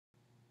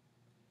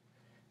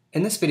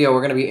In this video,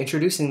 we're going to be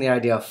introducing the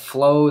idea of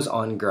flows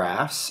on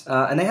graphs,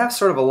 and they have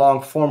sort of a long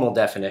formal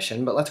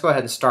definition, but let's go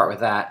ahead and start with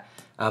that.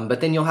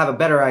 But then you'll have a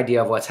better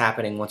idea of what's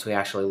happening once we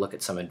actually look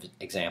at some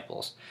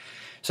examples.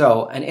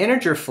 So an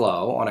integer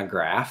flow on a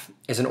graph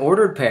is an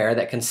ordered pair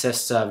that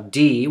consists of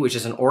d, which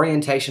is an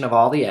orientation of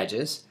all the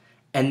edges,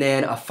 and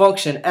then a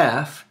function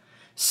f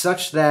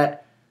such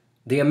that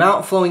the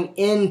amount flowing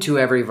into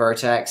every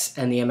vertex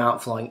and the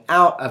amount flowing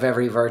out of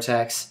every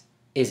vertex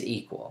is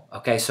equal.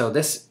 Okay, so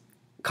this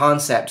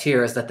concept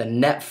here is that the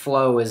net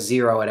flow is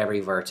 0 at every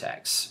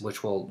vertex,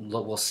 which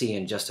we'll see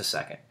in just a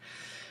second.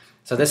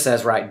 So this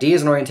says, right, d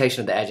is an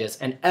orientation of the edges,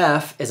 and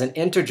f is an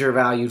integer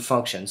valued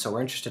function, so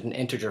we're interested in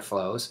integer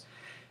flows.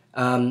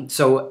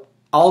 So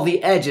all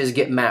the edges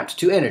get mapped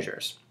to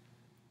integers.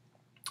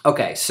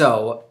 Okay,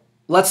 so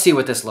let's see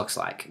what this looks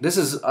like. This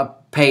is a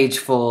page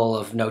full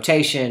of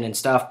notation and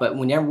stuff, but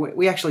whenever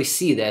we actually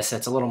see this,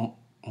 it's a little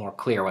more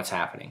clear what's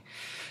happening.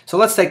 So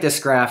let's take this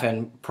graph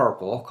in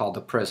purple called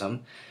the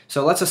prism.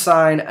 So let's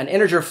assign an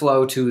integer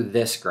flow to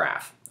this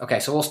graph. Okay,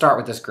 so we'll start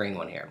with this green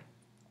one here.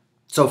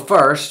 So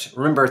first,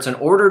 remember it's an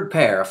ordered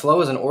pair. A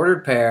flow is an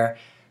ordered pair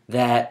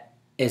that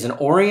is an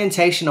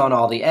orientation on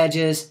all the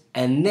edges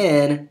and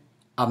then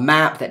a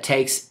map that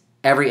takes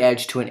every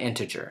edge to an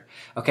integer.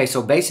 Okay,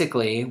 so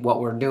basically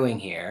what we're doing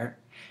here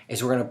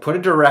is we're going to put a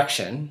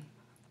direction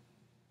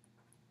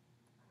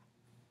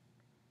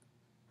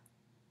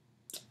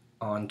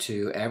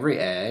onto every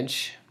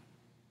edge.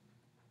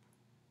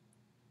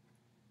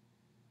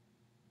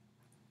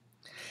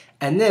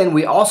 And then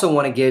we also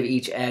want to give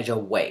each edge a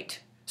weight.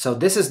 So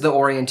this is the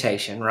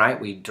orientation, right?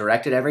 We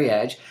directed every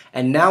edge,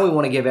 and now we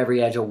want to give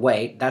every edge a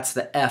weight. That's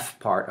the F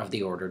part of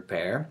the ordered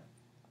pair.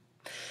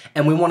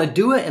 And we want to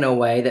do it in a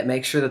way that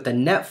makes sure that the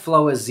net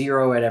flow is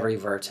 0 at every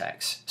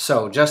vertex.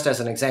 So just as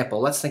an example,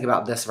 let's think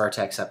about this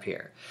vertex up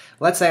here.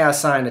 Let's say I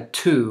assign a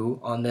 2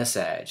 on this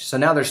edge. So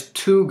now there's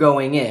 2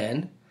 going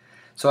in.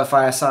 So if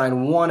I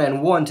assign 1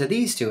 and 1 to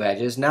these two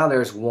edges, now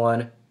there's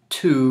 1,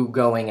 2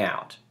 going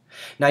out.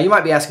 Now you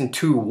might be asking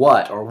 2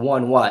 what or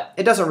 1 what?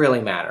 It doesn't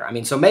really matter. I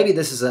mean, so maybe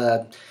this is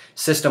a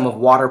system of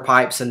water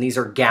pipes and these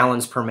are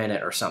gallons per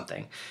minute or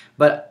something.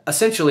 But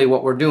essentially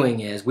what we're doing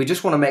is we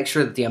just want to make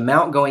sure that the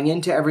amount going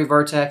into every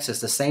vertex is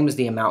the same as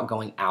the amount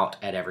going out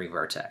at every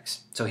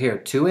vertex. So here,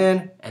 2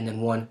 in and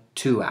then 1,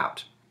 2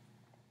 out.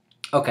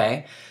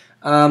 Okay,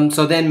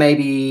 so then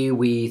maybe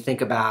we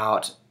think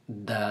about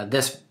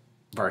this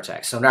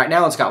vertex. So right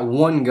now it's got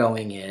 1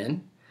 going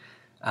in,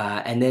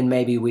 and then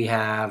maybe we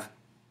have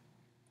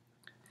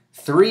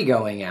 3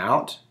 going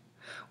out.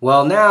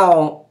 Well,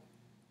 now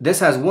this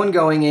has 1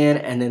 going in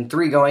and then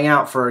 3 going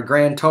out for a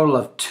grand total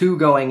of 2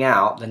 going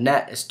out. The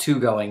net is 2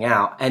 going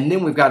out. And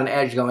then we've got an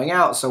edge going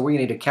out, so we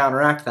need to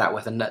counteract that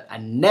with a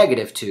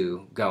negative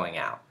 2 going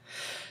out.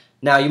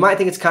 Now, you might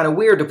think it's kind of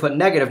weird to put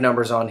negative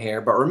numbers on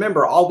here, but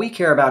remember, all we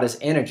care about is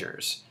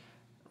integers,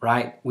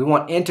 right? We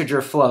want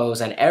integer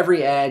flows, and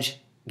every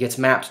edge gets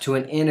mapped to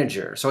an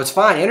integer. So it's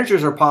fine.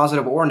 Integers are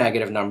positive or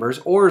negative numbers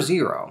or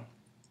 0.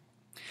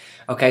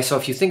 Okay, so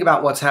if you think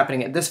about what's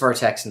happening at this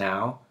vertex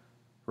now,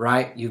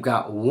 right, you've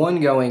got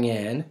 1 going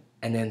in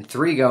and then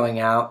 3 going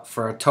out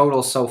for a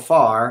total so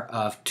far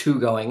of 2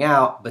 going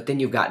out, but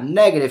then you've got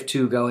negative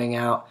 2 going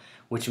out,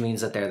 which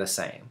means that they're the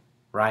same,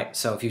 right?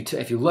 So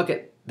if you look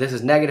at this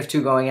is negative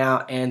 2 going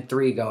out and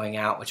 3 going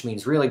out, which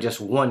means really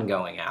just 1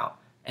 going out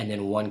and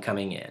then 1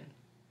 coming in.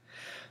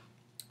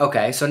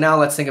 Okay, so now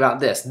let's think about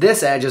this.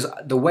 This edge is,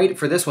 the weight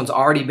for this one's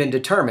already been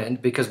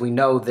determined because we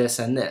know this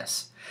and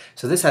this.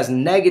 So this has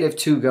negative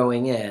 2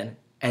 going in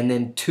and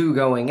then 2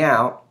 going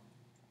out.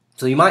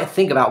 So you might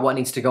think about what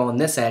needs to go on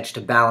this edge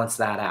to balance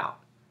that out.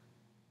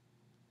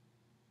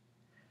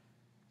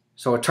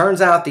 So it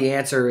turns out the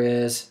answer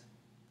is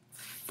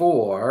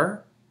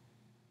 4.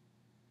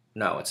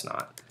 No, it's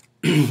not.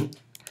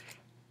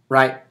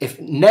 Right? If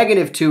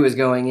negative 2 is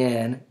going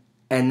in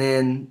and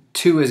then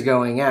 2 is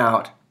going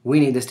out,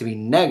 we need this to be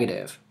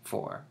negative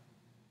 4.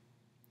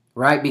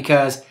 Right?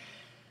 Because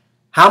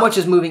how much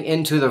is moving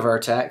into the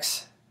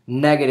vertex?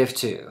 Negative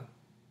 2.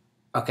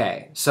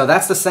 Okay, so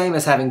that's the same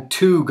as having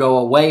 2 go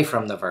away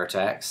from the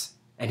vertex.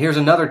 And here's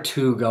another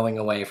 2 going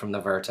away from the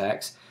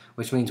vertex,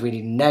 which means we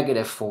need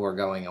negative 4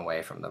 going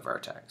away from the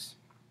vertex.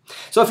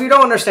 So if you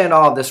don't understand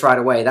all of this right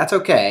away, that's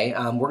okay.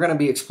 We're going to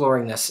be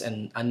exploring this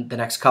in the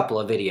next couple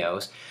of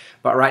videos.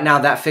 But right now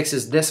that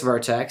fixes this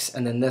vertex,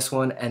 and then this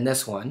one, and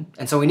this one.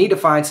 And so we need to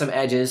find some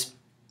edges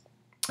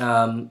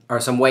or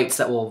some weights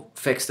that will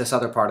fix this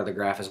other part of the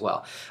graph as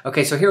well.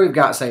 Okay, so here we've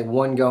got, say,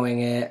 1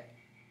 going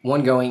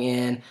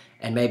in,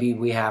 and maybe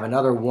we have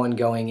another 1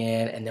 going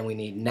in, and then we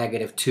need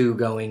negative 2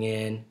 going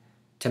in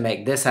to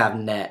make this have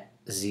net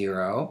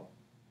 0.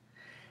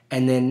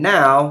 And then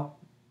now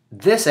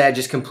this edge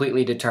is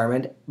completely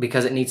determined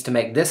because it needs to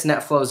make this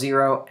net flow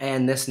 0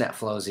 and this net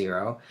flow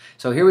 0.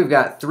 So here we've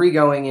got 3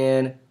 going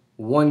in,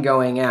 1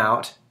 going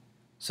out.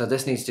 So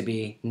this needs to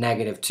be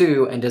negative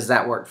 2. And does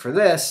that work for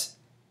this?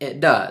 It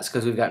does,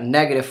 because we've got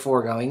negative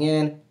 4 going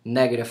in,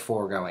 negative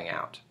 4 going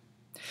out.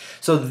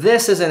 So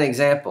this is an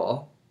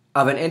example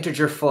of an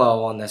integer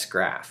flow on this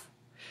graph.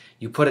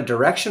 You put a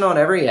direction on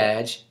every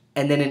edge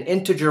and then an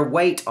integer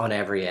weight on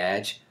every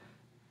edge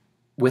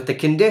with the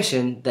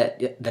condition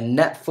that the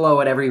net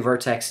flow at every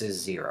vertex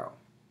is 0.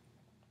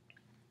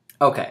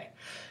 Okay,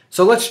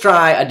 so let's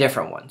try a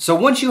different one. So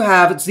once you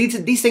have,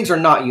 these things are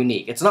not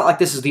unique. It's not like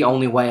this is the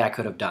only way I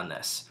could have done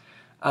this.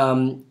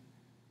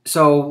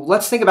 So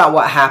let's think about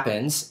what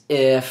happens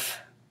if,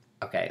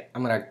 okay,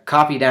 I'm going to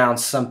copy down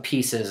some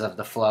pieces of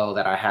the flow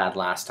that I had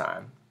last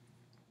time.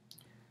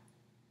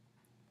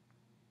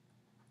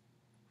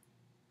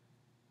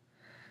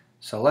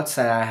 So let's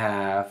say I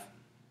have,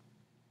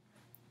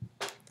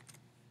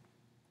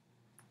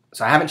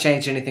 so I haven't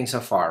changed anything so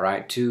far,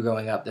 right? 2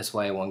 going up this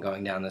way, 1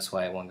 going down this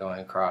way, 1 going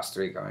across,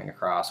 3 going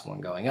across, 1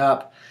 going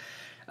up.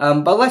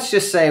 But let's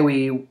just say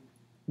we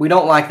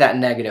don't like that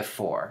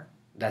 -4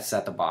 that's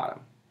at the bottom.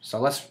 So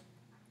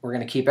we're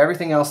going to keep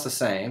everything else the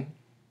same.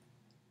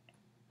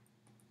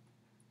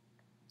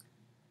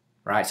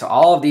 Right, so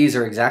all of these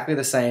are exactly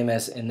the same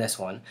as in this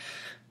one.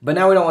 But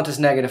now we don't want this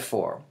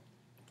 -4.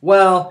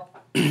 Well,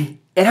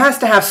 it has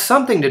to have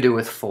something to do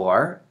with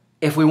 4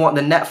 if we want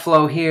the net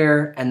flow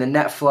here and the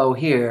net flow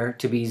here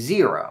to be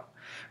 0.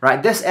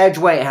 Right, this edge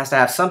weight has to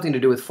have something to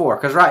do with 4,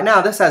 because right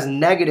now this has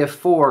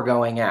 -4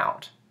 going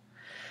out.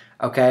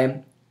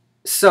 Okay,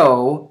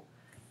 so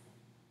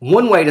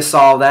one way to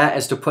solve that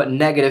is to put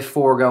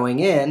 -4 going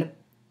in.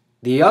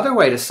 The other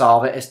way to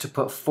solve it is to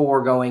put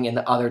 4 going in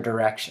the other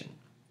direction.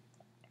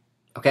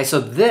 Okay, so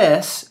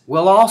this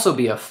will also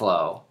be a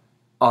flow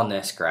on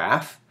this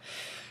graph.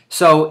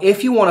 So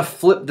if you want to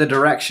flip the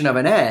direction of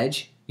an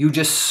edge, you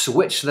just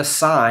switch the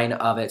sign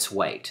of its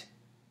weight,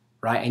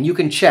 right? And you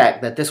can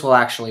check that this will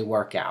actually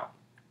work out.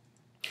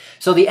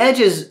 So the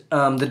edges,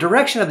 the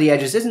direction of the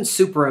edges isn't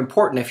super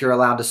important if you're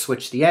allowed to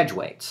switch the edge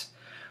weights,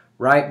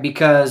 right?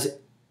 Because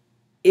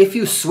if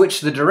you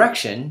switch the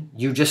direction,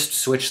 you just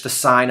switch the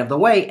sign of the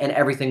weight and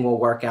everything will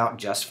work out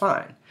just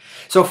fine.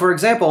 So for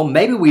example,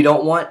 maybe we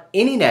don't want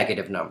any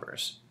negative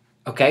numbers.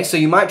 Okay, so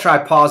you might try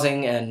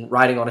pausing and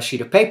writing on a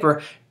sheet of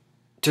paper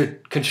to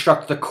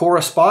construct the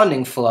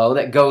corresponding flow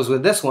that goes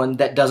with this one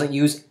that doesn't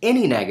use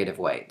any negative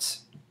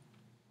weights.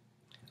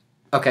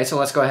 Okay, so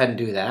let's go ahead and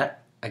do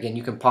that. Again,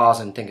 you can pause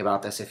and think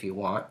about this if you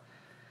want.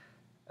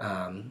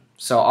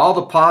 So all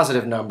the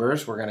positive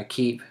numbers we're going to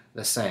keep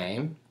the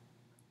same.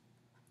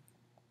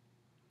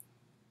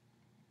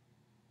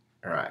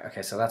 All right,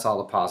 okay, so that's all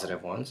the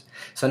positive ones.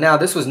 So now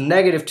this was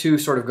 -2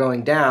 sort of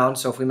going down,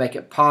 so if we make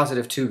it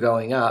 +2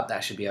 going up,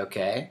 that should be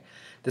okay.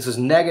 This was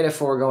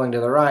 -4 going to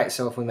the right,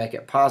 so if we make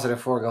it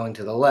 +4 going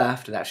to the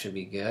left, that should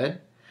be good.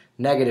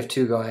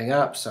 -2 going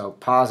up, so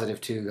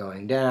 +2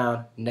 going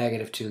down,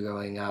 -2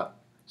 going up,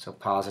 so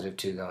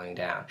 +2 going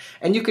down.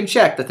 And you can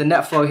check that the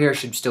net flow here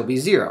should still be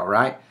 0,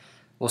 right?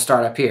 We'll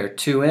start up here,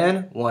 2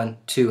 in, 1,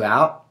 2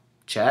 out,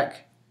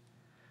 check.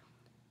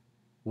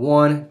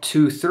 1,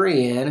 2,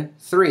 3 in,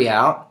 3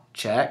 out,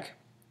 check.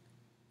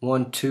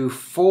 1, 2,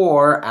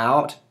 4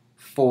 out,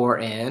 4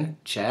 in,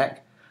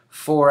 check.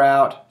 4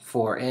 out,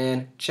 4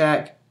 in,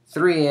 check.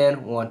 3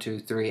 in, 1, 2,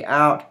 3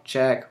 out,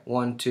 check.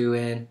 1, 2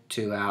 in,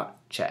 2 out,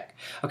 check.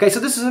 Okay, so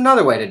this is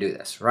another way to do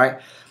this, right?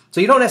 So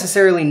you don't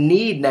necessarily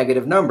need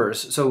negative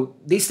numbers. So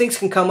these things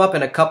can come up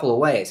in a couple of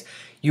ways.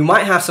 You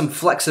might have some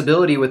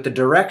flexibility with the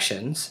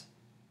directions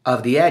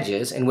of the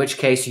edges, in which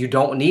case you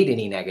don't need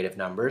any negative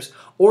numbers,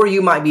 or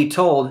you might be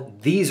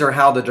told these are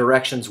how the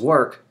directions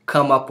work,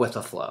 come up with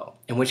a flow,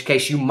 in which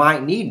case you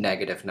might need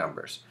negative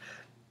numbers.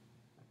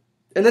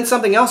 And then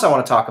something else I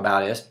want to talk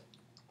about is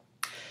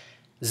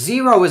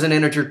 0 is an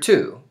integer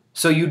too,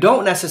 so you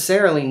don't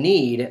necessarily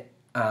need,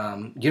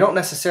 you don't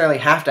necessarily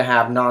have to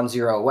have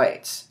non-zero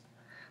weights.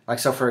 Like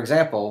so for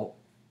example,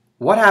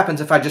 what happens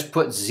if I just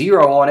put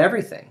 0 on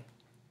everything?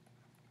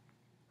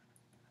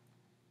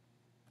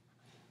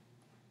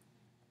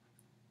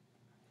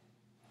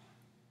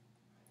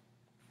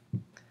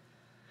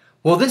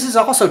 Well, this is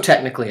also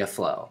technically a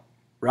flow,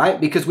 right?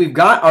 Because we've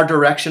got our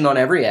direction on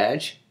every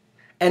edge,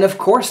 and of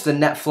course the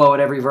net flow at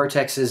every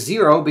vertex is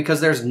 0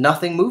 because there's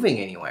nothing moving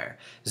anywhere.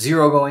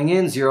 0 going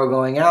in, 0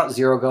 going out,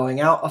 0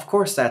 going out, of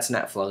course that's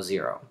net flow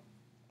 0.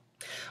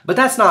 But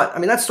that's not, I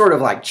mean, that's sort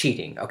of like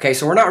cheating, okay?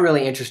 So we're not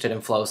really interested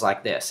in flows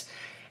like this.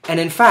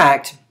 And in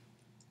fact,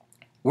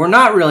 we're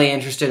not really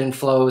interested in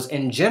flows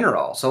in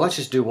general. So let's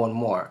just do one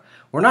more.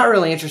 We're not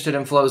really interested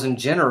in flows in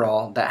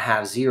general that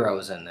have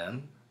zeros in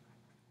them.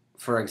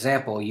 For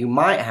example, you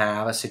might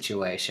have a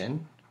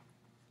situation,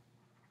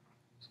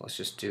 so let's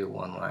just do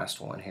one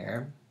last one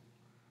here.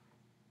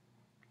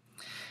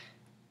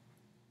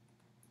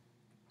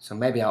 So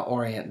maybe I'll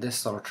orient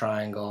this little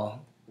triangle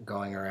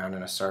going around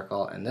in a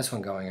circle and this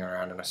one going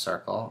around in a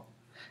circle,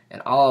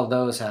 and all of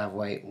those have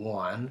weight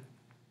 1,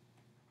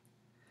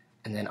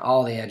 and then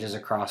all the edges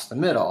across the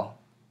middle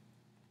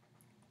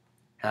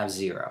have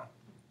 0.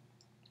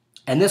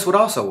 And this would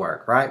also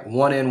work, right?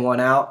 1 in, 1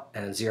 out,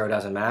 and 0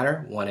 doesn't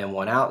matter. 1 in,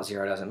 1 out,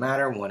 0 doesn't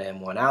matter. 1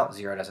 in, 1 out,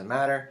 0 doesn't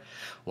matter.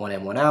 1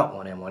 in, 1 out,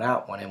 1 in, 1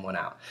 out, 1 in, 1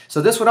 out.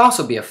 So this would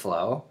also be a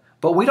flow,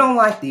 but we don't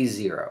like these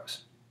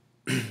zeros.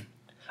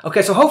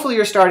 Okay, so hopefully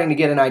you're starting to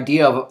get an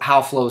idea of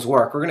how flows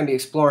work. We're going to be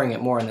exploring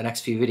it more in the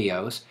next few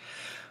videos.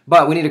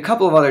 But we need a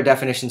couple of other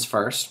definitions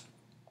first.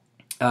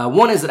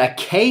 One is that a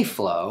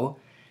K-flow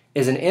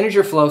is an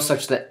integer flow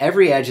such that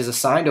every edge is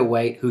assigned a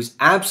weight whose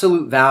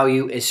absolute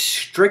value is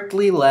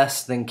strictly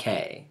less than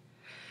K.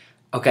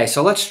 Okay,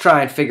 so let's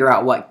try and figure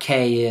out what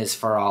K is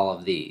for all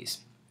of these.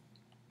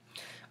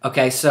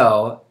 Okay,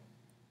 so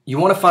you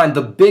want to find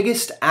the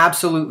biggest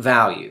absolute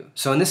value.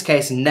 So in this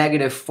case,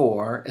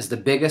 -4 is the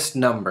biggest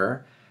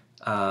number.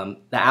 The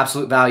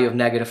absolute value of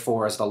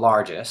 -4 is the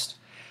largest.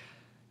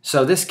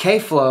 So this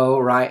K-flow,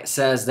 right,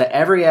 says that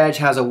every edge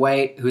has a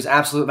weight whose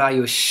absolute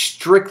value is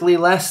strictly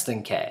less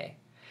than K.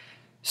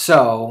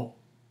 So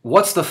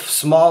what's the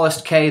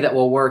smallest K that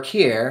will work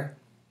here?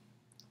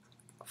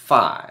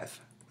 5.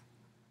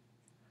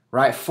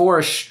 Right, 4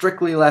 is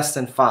strictly less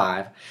than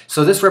 5.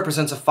 So this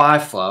represents a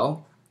 5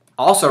 flow,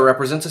 also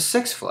represents a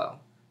 6 flow,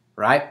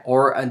 right?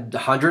 Or a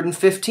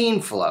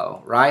 115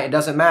 flow, right? It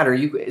doesn't matter.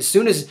 As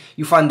soon as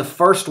you find the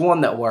first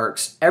one that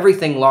works,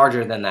 everything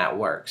larger than that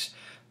works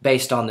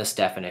based on this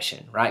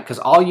definition, right? Because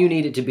all you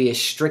need it to be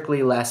is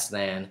strictly less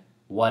than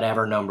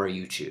whatever number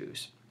you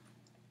choose.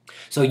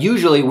 So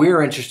usually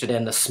we're interested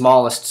in the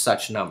smallest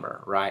such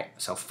number, right?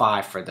 So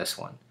 5 for this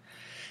one.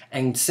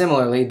 And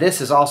similarly,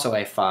 this is also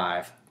a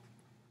 5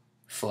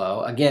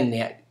 flow. Again,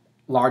 the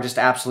largest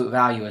absolute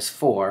value is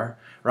 4,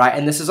 right?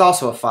 And this is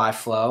also a 5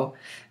 flow.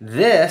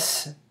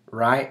 This,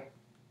 right,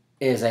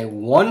 is a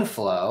 1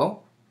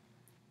 flow.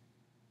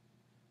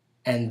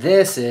 And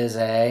this is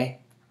a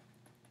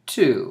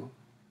 2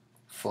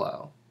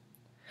 flow,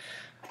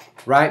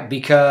 right?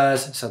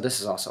 Because, so this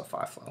is also a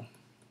 5 flow.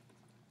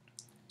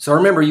 So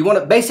remember, you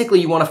want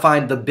to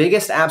find the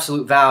biggest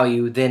absolute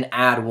value, then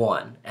add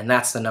 1, and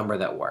that's the number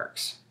that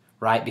works,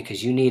 right?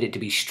 Because you need it to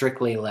be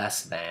strictly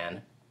less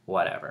than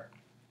whatever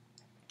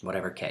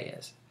K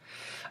is.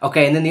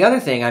 Okay, and then the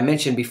other thing I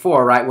mentioned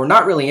before, right, we're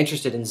not really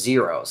interested in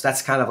zeros.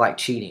 That's kind of like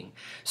cheating.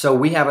 So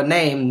we have a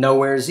name,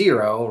 nowhere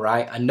zero,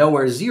 right? A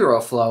nowhere zero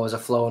flow is a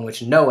flow in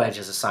which no edge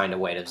is assigned a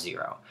weight of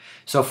 0.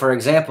 So for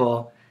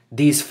example,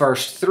 these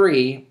first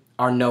 3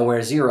 are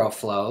nowhere zero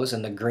flows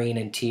in the green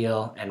and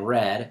teal and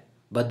red,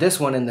 but this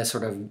one in the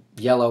sort of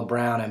yellow,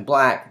 brown, and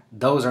black,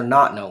 those are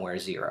not nowhere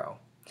zero.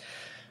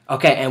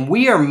 Okay, and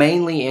we are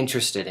mainly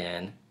interested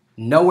in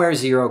nowhere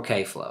zero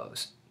K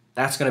flows.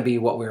 That's going to be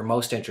what we're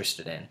most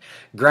interested in.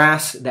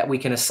 Graphs that we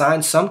can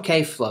assign some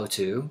K flow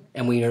to,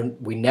 and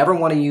we never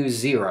want to use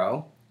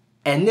 0.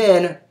 And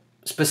then,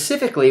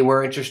 specifically,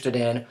 we're interested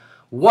in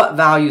what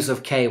values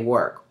of K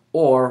work,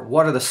 or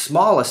what are the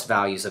smallest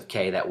values of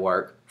K that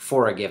work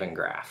for a given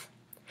graph.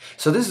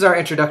 So this is our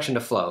introduction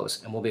to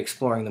flows, and we'll be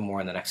exploring them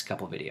more in the next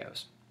couple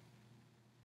videos.